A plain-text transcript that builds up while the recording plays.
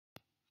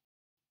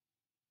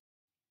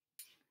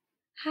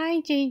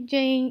Hi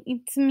JJ,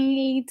 it's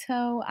me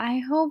Lito. I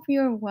hope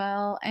you're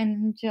well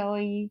and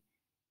enjoy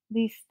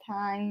this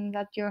time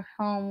that you're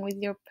home with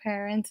your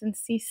parents and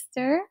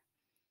sister.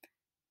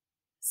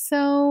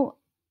 So,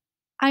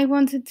 I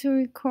wanted to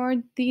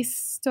record this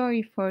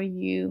story for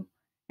you,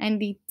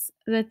 and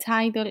the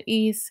title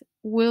is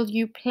Will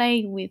You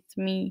Play With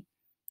Me?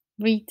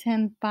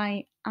 Written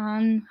by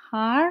Anne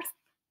Hart.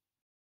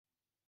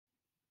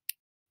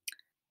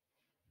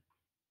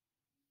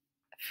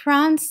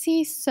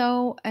 Francie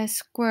saw a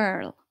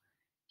squirrel.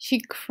 She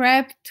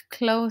crept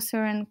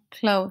closer and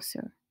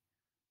closer.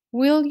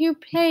 Will you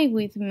play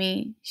with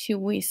me? She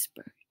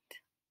whispered.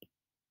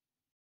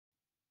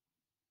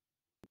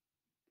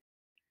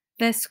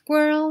 The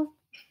squirrel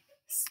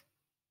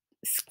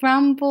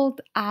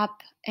scrambled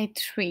up a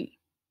tree.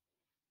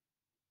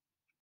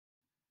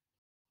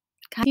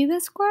 Can you see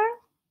the squirrel?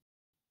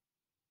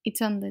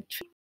 It's on the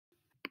tree.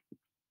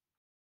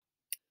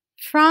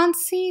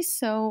 Francie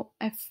saw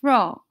a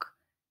frog.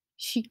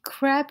 She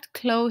crept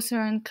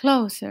closer and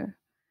closer.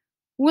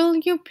 Will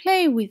you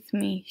play with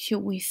me? She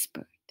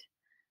whispered.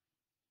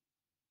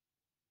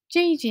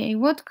 JJ,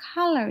 what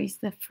color is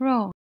the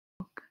frog?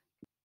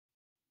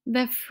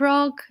 The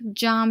frog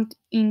jumped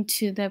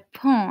into the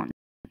pond.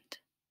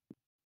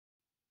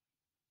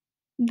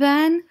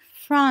 Then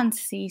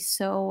Francie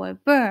saw a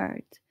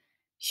bird.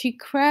 She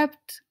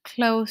crept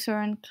closer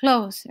and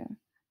closer.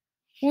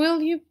 Will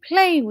you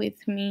play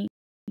with me?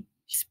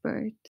 She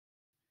whispered.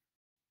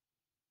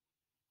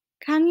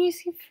 Can you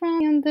see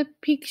Francie on the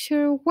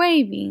picture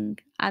waving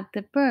at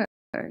the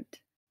bird?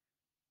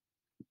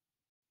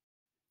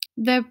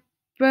 The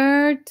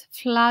bird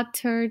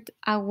fluttered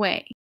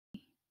away.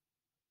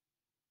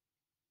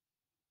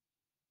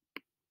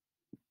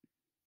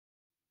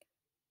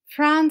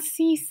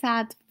 Francie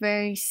sat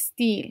very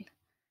still.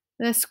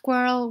 The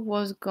squirrel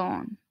was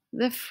gone,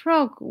 the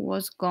frog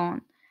was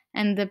gone,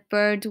 and the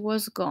bird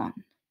was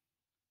gone.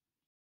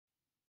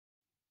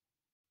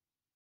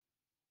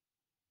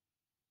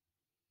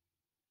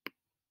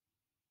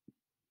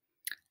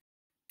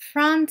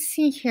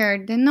 Francie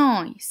heard the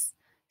noise.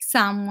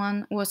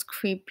 Someone was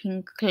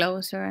creeping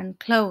closer and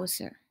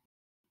closer.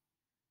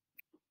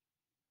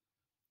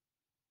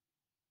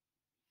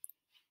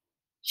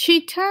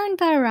 She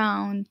turned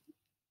around.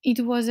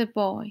 It was a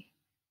boy.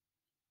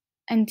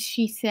 And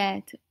she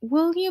said,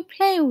 Will you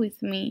play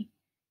with me?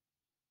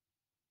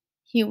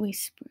 He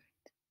whispered.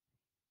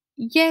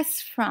 Yes,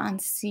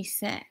 Francie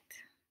said.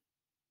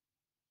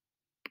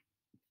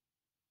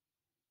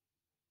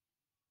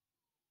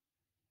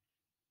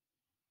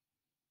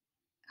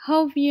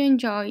 Hope you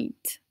enjoyed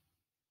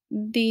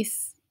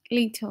this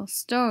little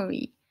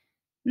story.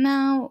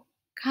 Now,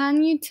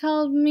 can you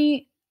tell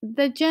me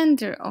the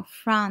gender of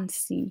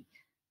Francie?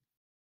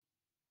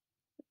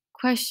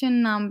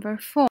 Question number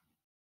 4.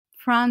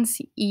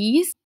 Francie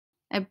is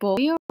a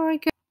boy or a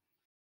girl?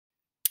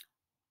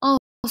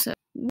 Also,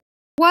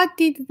 what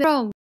did the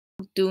frog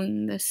do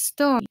in the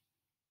story?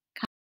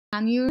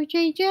 Can you read,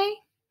 JJ?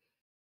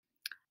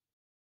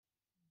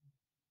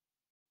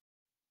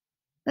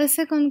 The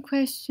second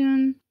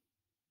question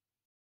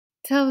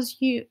tells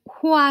you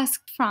who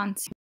asked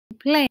Francie to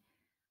play.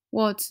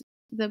 What's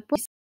the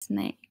boy's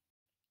name?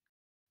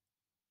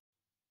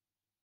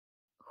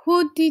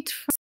 Who did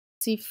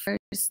Francie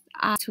first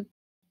ask to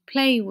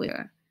play with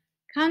her?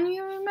 Can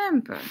you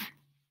remember?